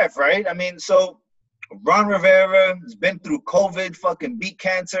in the draft, right? I mean, so Ron Rivera has been through COVID, fucking beat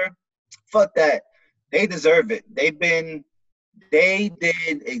cancer. Fuck that. They deserve it. They did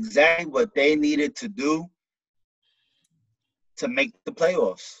exactly what they needed to do to make the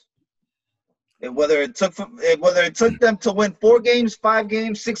playoffs. And whether it took them to win 4 games, 5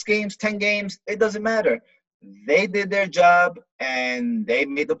 games, 6 games, 10 games, it doesn't matter. They did their job and they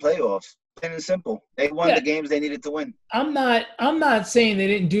made the playoffs. Plain and simple. They won the games they needed to win. I'm not saying they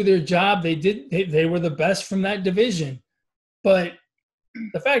didn't do their job. They did. They were the best from that division. But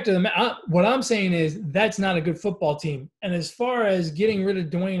the fact of the matter, what I'm saying is that's not a good football team. And as far as getting rid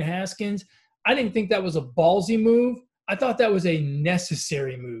of Dwayne Haskins, I didn't think that was a ballsy move. I thought that was a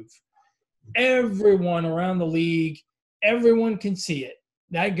necessary move. Everyone around the league, everyone can see it.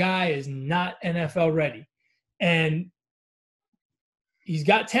 'That guy is not NFL ready. And He's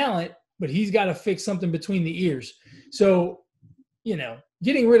got talent, but he's got to fix something between the ears. So,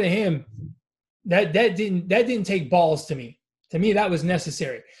 getting rid of him, that didn't take balls to me. To me, that was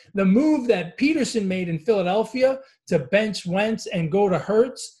necessary. The move that Peterson made in Philadelphia to bench Wentz and go to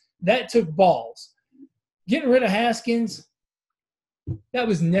Hurts, that took balls. Getting rid of Haskins, that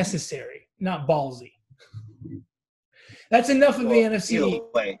was necessary, not ballsy. That's enough of the NFC.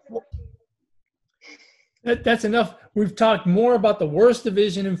 That's enough. We've talked more about the worst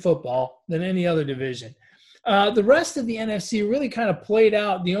division in football than any other division. The rest of the NFC really kind of played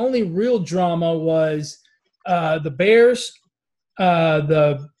out. The only real drama was the Bears,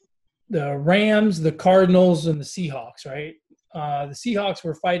 the Rams, the Cardinals, and the Seahawks, right? The Seahawks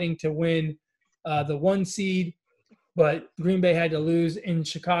were fighting to win the 1 seed, but Green Bay had to lose in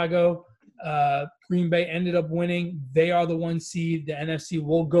Chicago. Green Bay ended up winning. They are the 1 seed. The NFC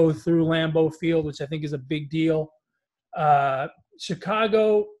will go through Lambeau Field, which I think is a big deal.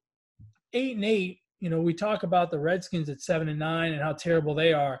 Chicago, 8-8. We talk about the Redskins at 7-9 and how terrible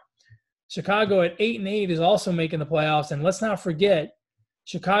they are. Chicago at 8-8 is also making the playoffs. And let's not forget,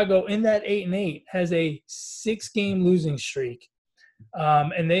 Chicago in that 8-8 has a 6-game losing streak.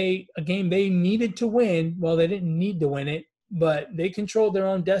 And a game they needed to win. Well, they didn't need to win it, but they controlled their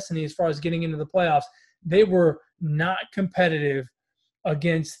own destiny as far as getting into the playoffs. They were not competitive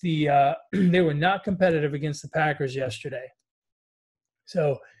against the Packers yesterday.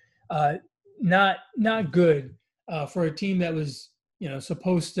 So not good for a team that was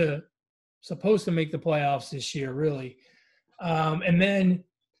supposed to make the playoffs this year, really. And then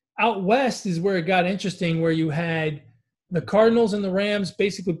out west is where it got interesting, where you had the Cardinals and the Rams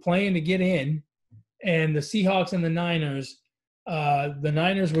basically playing to get in, and the Seahawks and the Niners. The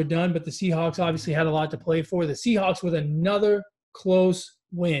Niners were done, but the Seahawks obviously had a lot to play for. The Seahawks with another close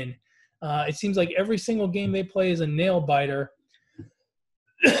win. It seems like every single game they play is a nail-biter.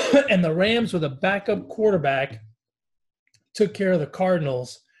 And the Rams with a backup quarterback took care of the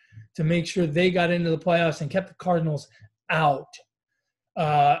Cardinals to make sure they got into the playoffs and kept the Cardinals out.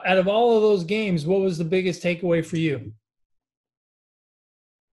 Out of all of those games, what was the biggest takeaway for you?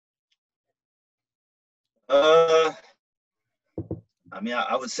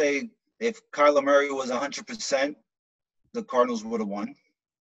 I would say if Kyler Murray was 100%, the Cardinals would have won.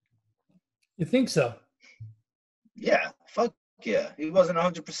 You think so? Yeah, fuck yeah. He wasn't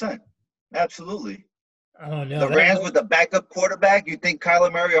 100%. Absolutely. I don't know. The Rams with the backup quarterback, you think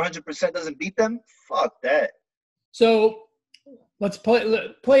Kyler Murray 100% doesn't beat them? Fuck that. So let's play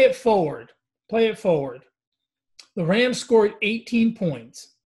it forward. Play it forward. The Rams scored 18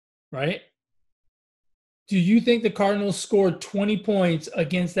 points, right? Do you think the Cardinals scored 20 points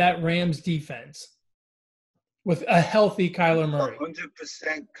against that Rams defense with a healthy Kyler Murray?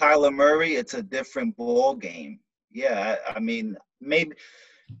 100% Kyler Murray, it's a different ball game. Yeah, maybe with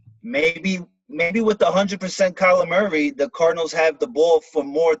the 100% Kyler Murray, the Cardinals have the ball for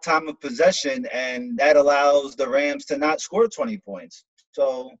more time of possession, and that allows the Rams to not score 20 points.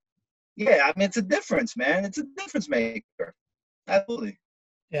 So, yeah, it's a difference, man. It's a difference maker. Absolutely.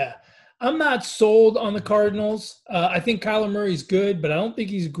 Yeah. I'm not sold on the Cardinals. I think Kyler Murray's good, but I don't think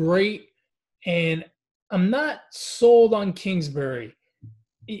he's great. And I'm not sold on Kingsbury.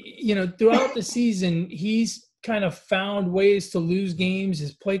 Throughout the season, he's kind of found ways to lose games.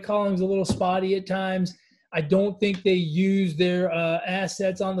 His play calling's a little spotty at times. I don't think they use their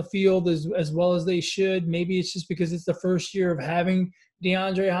assets on the field as well as they should. Maybe it's just because it's the first year of having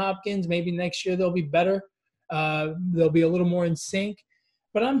DeAndre Hopkins. Maybe next year they'll be better. They'll be a little more in sync.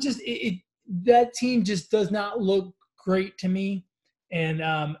 But that team just does not look great to me. And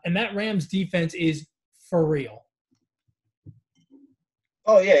that Rams defense is for real.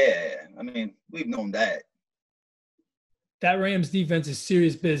 Oh, yeah. We've known that. That Rams defense is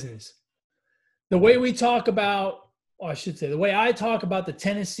serious business. The way we talk about, the way I talk about the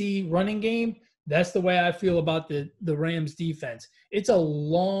Tennessee running game, that's the way I feel about the Rams defense. It's a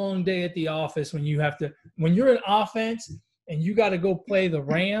long day at the office when you're an offense and you got to go play the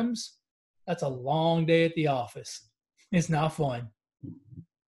Rams. That's a long day at the office. It's not fun.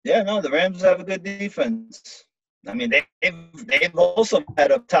 Yeah, no, the Rams have a good defense. They've also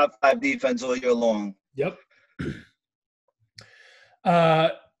had a top 5 defense all year long. Yep.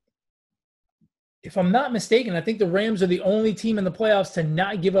 If I'm not mistaken, I think the Rams are the only team in the playoffs to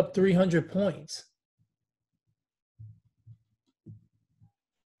not give up 300 points.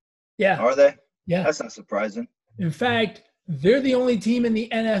 Yeah. Are they? Yeah. That's not surprising. In fact, they're the only team in the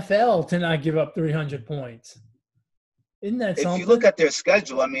NFL to not give up 300 points. Isn't that something? If you look at their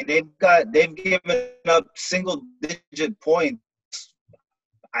schedule, they've given up single-digit points,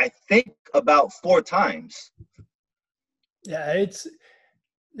 I think, about 4 times. Yeah,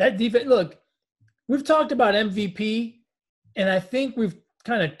 That defense, look, we've talked about MVP, and I think we've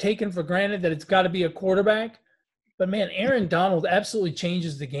kind of taken for granted that it's got to be a quarterback. But man, Aaron Donald absolutely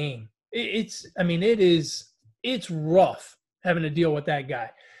changes the game. It's rough having to deal with that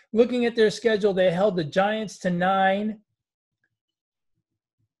guy. Looking at their schedule, they held the Giants to 9.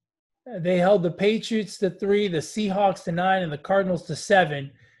 They held the Patriots to 3, the Seahawks to 9, and the Cardinals to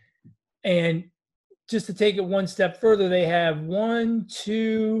 7. And just to take it one step further, they have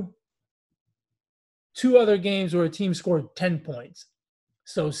two other games where a team scored 10 points.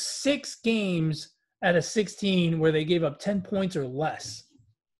 So 6 games out of 16 where they gave up 10 points or less.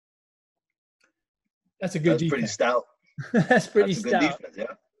 That's a good defense. Pretty stout. That's pretty stout. Good defense,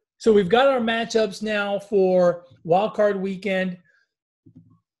 yeah. So we've got our matchups now for Wild Card Weekend.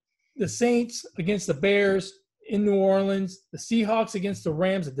 The Saints against the Bears in New Orleans. The Seahawks against the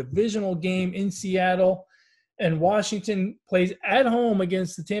Rams, a divisional game in Seattle. And Washington plays at home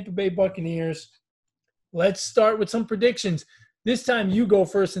against the Tampa Bay Buccaneers. Let's start with some predictions. This time you go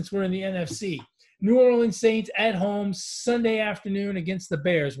first since we're in the NFC. New Orleans Saints at home Sunday afternoon against the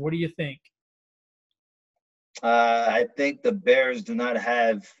Bears. What do you think? I think the Bears do not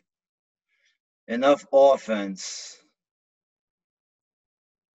have enough offense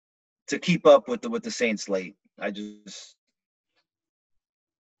to keep up with the Saints late.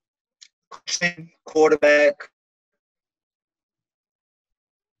 Quarterback.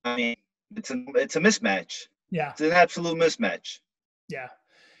 I mean, it's a mismatch. Yeah. It's an absolute mismatch. Yeah.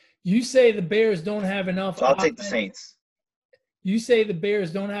 You say the Bears don't have enough So I'll take the Saints. You say the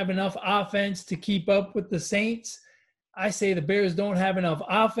Bears don't have enough offense to keep up with the Saints. I say the Bears don't have enough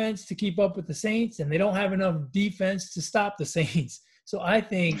offense to keep up with the Saints, and they don't have enough defense to stop the Saints. So I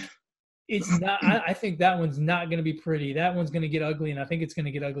think it's not. I think that one's not going to be pretty. That one's going to get ugly, and I think it's going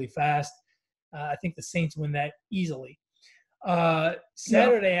to get ugly fast. I think the Saints win that easily.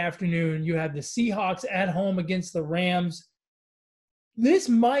 Saturday afternoon, you have the Seahawks at home against the Rams. This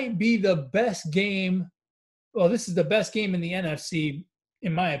might be the best game. Well, this is the best game in the NFC,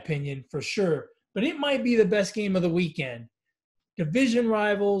 in my opinion, for sure. But it might be the best game of the weekend. Division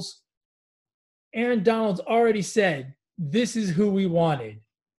rivals. Aaron Donald's already said, this is who we wanted.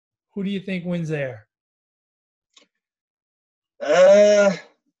 Who do you think wins there?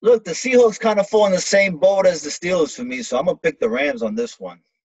 Look, the Seahawks kind of fall in the same boat as the Steelers for me, so I'm going to pick the Rams on this one.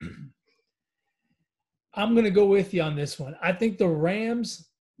 I'm going to go with you on this one. I think the Rams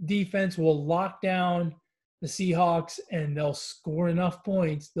defense will lock down the Seahawks, and they'll score enough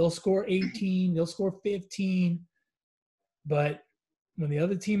points. They'll score 18. They'll score 15. But when the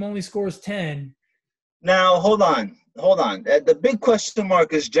other team only scores 10. Now, hold on. The big question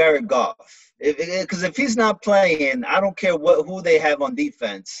mark is Jared Goff. Because if he's not playing, I don't care who they have on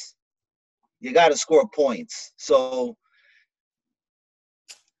defense. You got to score points. So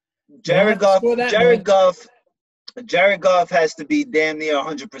Jared Goff has to be damn near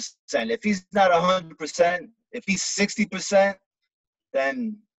 100%. If he's not 100%, if he's 60%,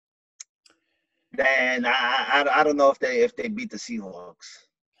 then I don't know if they beat the Seahawks.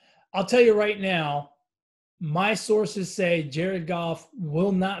 I'll tell you right now, my sources say Jared Goff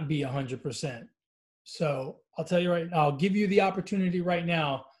will not be 100%. So I'll tell you right now, I'll give you the opportunity right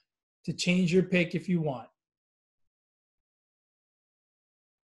now to change your pick if you want.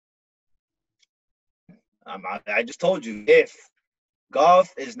 I just told you, if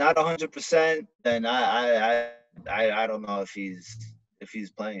Goff is not 100%, then I don't know if he's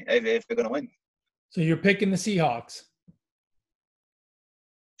playing, if they're gonna win. So you're picking the Seahawks.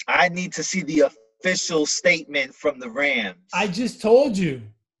 I need to see the official statement from the Rams. I just told you.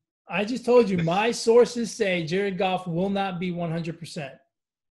 My sources say Jared Goff will not be 100%.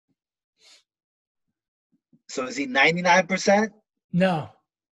 So is he 99%? No.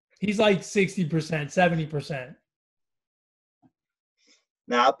 He's like 60%, 70%.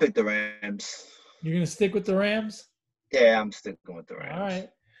 Nah, I'll pick the Rams. You're going to stick with the Rams? Yeah, I'm sticking with the Rams. All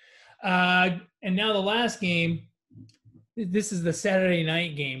right. And now the last game, this is the Saturday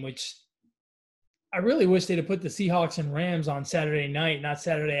night game, which I really wish they'd have put the Seahawks and Rams on Saturday night, not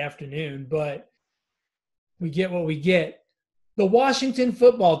Saturday afternoon, but we get what we get. The Washington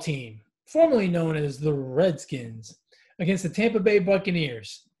football team, formerly known as the Redskins, against the Tampa Bay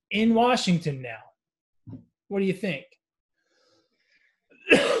Buccaneers in Washington now. What do you think?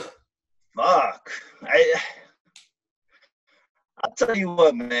 Fuck. I'll tell you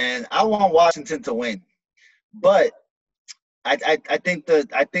what, man. I want Washington to win. But I think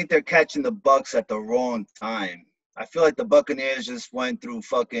they're catching the Bucs at the wrong time. I feel like the Buccaneers just went through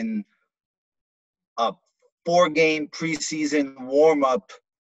fucking a 4-game preseason warm-up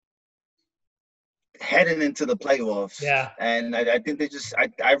heading into the playoffs. Yeah. And I think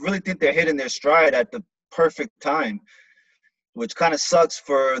I really think they're hitting their stride at the perfect time, which kind of sucks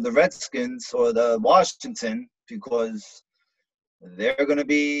for the Redskins or the Washington because they're going to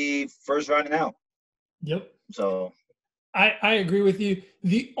be first rounding out. Yep. So I agree with you.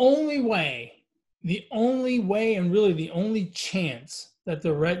 The only way, and really the only chance that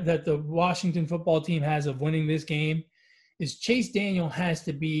the Washington football team has of winning this game is Chase Daniel has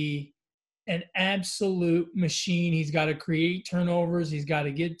to be an absolute machine. He's got to create turnovers. He's got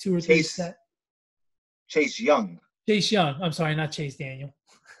to get 2 or 3 sets. Chase Young. Chase Young. I'm sorry, not Chase Daniel.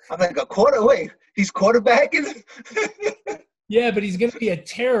 I'm like wait, he's quarterbacking? Yeah, but he's going to be a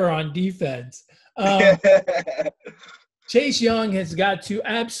terror on defense. Chase Young has got to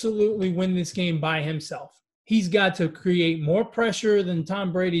absolutely win this game by himself. He's got to create more pressure than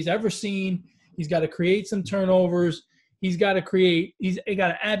Tom Brady's ever seen. He's got to create some turnovers. He's got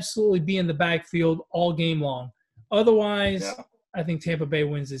to absolutely be in the backfield all game long. Otherwise, yeah. I think Tampa Bay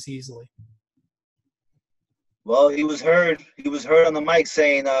wins this easily. Well, he was heard on the mic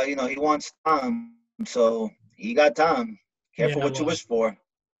saying, he wants Tom. So he got Tom. Careful what you wish for.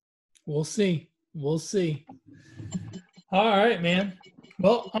 We'll see. All right, man.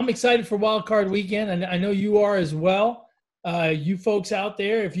 Well, I'm excited for Wild Card Weekend, and I know you are as well. You folks out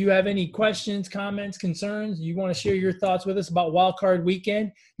there, if you have any questions, comments, concerns, you want to share your thoughts with us about Wild Card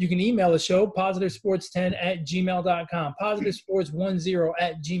Weekend, you can email the show, positivesports10@gmail.com,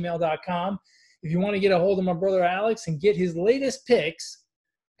 positivesports10@gmail.com. If you want to get a hold of my brother Alex and get his latest picks,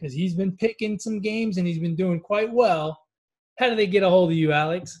 because he's been picking some games and he's been doing quite well, how do they get a hold of you,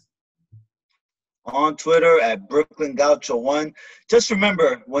 Alex? On Twitter at Brooklyn Gaucho 1. Just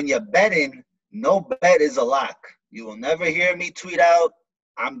remember, when you're betting, no bet is a lock. You will never hear me tweet out,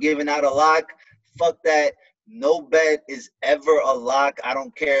 I'm giving out a lock. Fuck that. No bet is ever a lock. I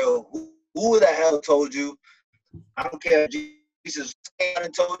don't care who the hell told you. I don't care if Jesus came out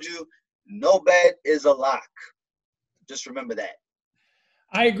and told you. No bet is a lock. Just remember that.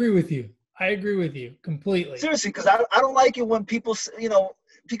 I agree with you completely. Seriously, because I don't like it when people,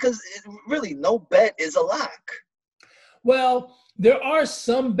 because really no bet is a lock. Well, there are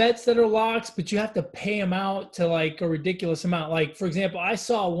some bets that are locks, but you have to pay them out to like a ridiculous amount. Like, for example, I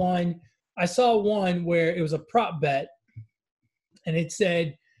saw one where it was a prop bet, and it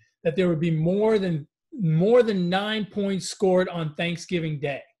said that there would be more than 9 points scored on Thanksgiving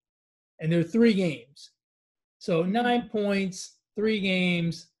Day. And there are 3 games. So 9 points, 3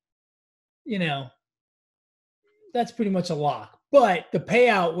 games, that's pretty much a lock. But the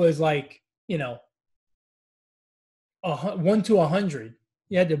payout was like, 1 to 100.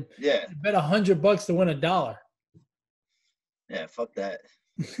 You had to bet $100 to win $1. Yeah, fuck that.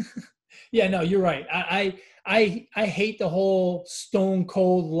 Yeah, no, you're right. I hate the whole stone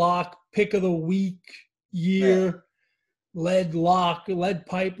cold lock, pick of the week, year, lead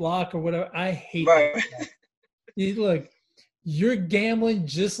pipe lock or whatever. I hate that. Look, you're gambling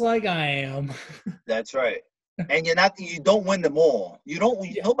just like I am. That's right. And you don't win them all.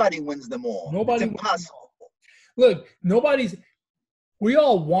 Nobody wins them all. It's impossible. Look, we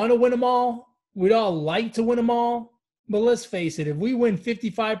all want to win them all. We'd all like to win them all. But let's face it, if we win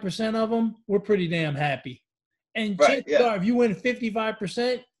 55% of them, we're pretty damn happy. And chances are, if you win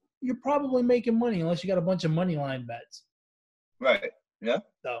 55%, you're probably making money unless you got a bunch of money line bets. Right. Yeah.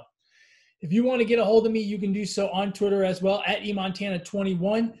 So if you want to get a hold of me, you can do so on Twitter as well, at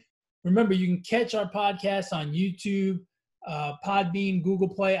eMontana21. Remember, you can catch our podcast on YouTube, Podbean, Google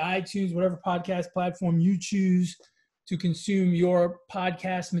Play, iTunes, whatever podcast platform you choose to consume your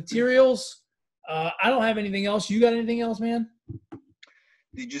podcast materials. I don't have anything else. You got anything else, man?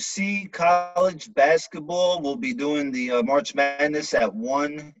 Did you see college basketball will be doing the March Madness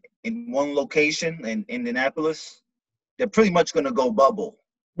in one location in Indianapolis? They're pretty much going to go bubble.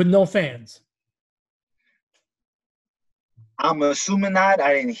 With no fans? I'm assuming not.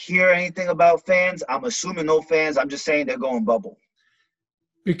 I didn't hear anything about fans. I'm assuming no fans. I'm just saying they're going bubble.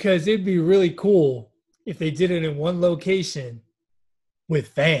 Because it'd be really cool if they did it in one location with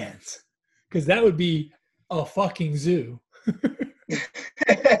fans. Because that would be a fucking zoo.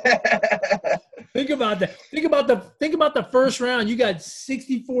 Think about that. Think about the first round. You got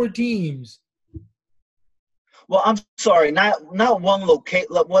 64 teams. Well, I'm sorry, not one location.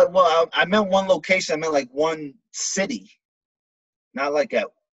 Well, I meant one location. I meant like one city, not like at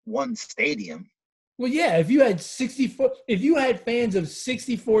one stadium. Well, yeah. If you had fans of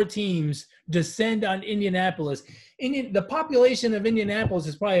 64 teams descend on Indianapolis, the population of Indianapolis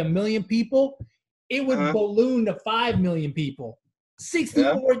is probably 1 million people. It would balloon to 5 million people.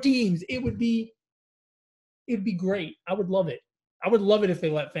 64 teams. It'd be great. I would love it. I would love it if they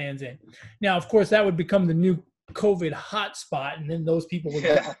let fans in. Now, of course, that would become the new COVID hotspot, and then those people would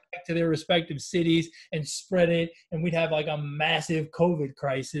go back to their respective cities and spread it, and we'd have like a massive COVID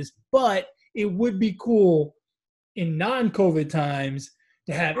crisis. But it would be cool in non-COVID times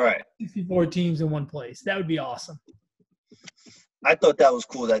to have 64 teams in one place. That would be awesome. I thought that was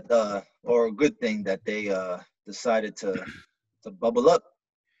cool or a good thing that they decided to bubble up.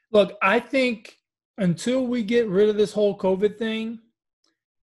 Look, I think until we get rid of this whole COVID thing,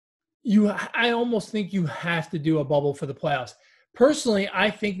 I almost think you have to do a bubble for the playoffs. Personally, I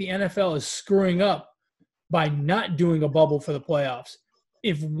think the NFL is screwing up by not doing a bubble for the playoffs.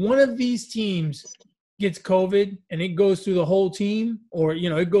 If one of these teams gets COVID and it goes through the whole team, or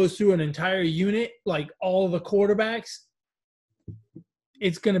it goes through an entire unit, like all of the quarterbacks,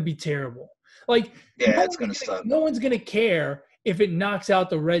 it's going to be terrible. Like, it's going to suck. No one's going to care if it knocks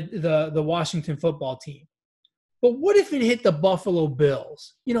out the Washington football team. But what if it hit the Buffalo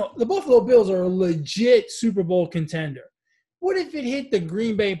Bills? The Buffalo Bills are a legit Super Bowl contender. What if it hit the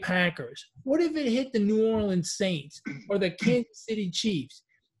Green Bay Packers? What if it hit the New Orleans Saints or the Kansas City Chiefs?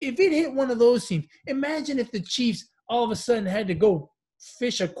 If it hit one of those teams, imagine if the Chiefs all of a sudden had to go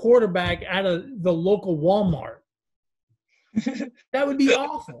fish a quarterback out of the local Walmart. That would be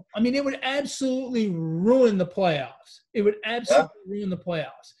awful. I mean, it would absolutely ruin the playoffs. It would absolutely ruin the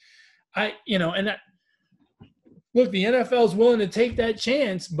playoffs. Look, the NFL is willing to take that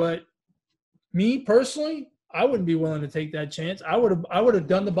chance, but me personally, I wouldn't be willing to take that chance. I would have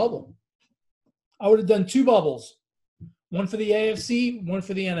done the bubble. I would have done 2 bubbles, one for the AFC, one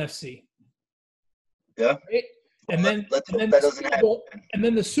for the NFC. Yeah. Right? And then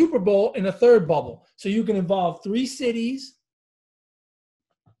the Super Bowl in a third bubble, so you can involve 3 cities.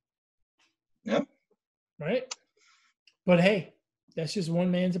 Yeah. Right. But hey, that's just one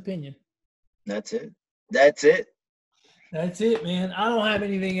man's opinion. That's it, man. I don't have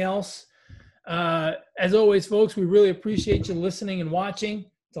anything else. As always, folks, we really appreciate you listening and watching.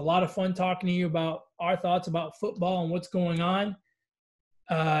 It's a lot of fun talking to you about our thoughts about football and what's going on.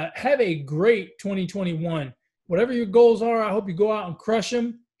 Have a great 2021. Whatever your goals are, I hope you go out and crush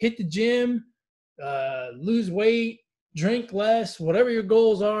them. Hit the gym, lose weight, drink less, whatever your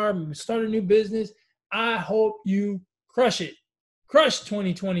goals are, start a new business. I hope you crush it. Crush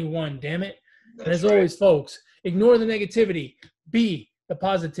 2021, damn it. And as always, folks, ignore the negativity. Be the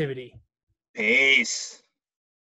positivity. Peace.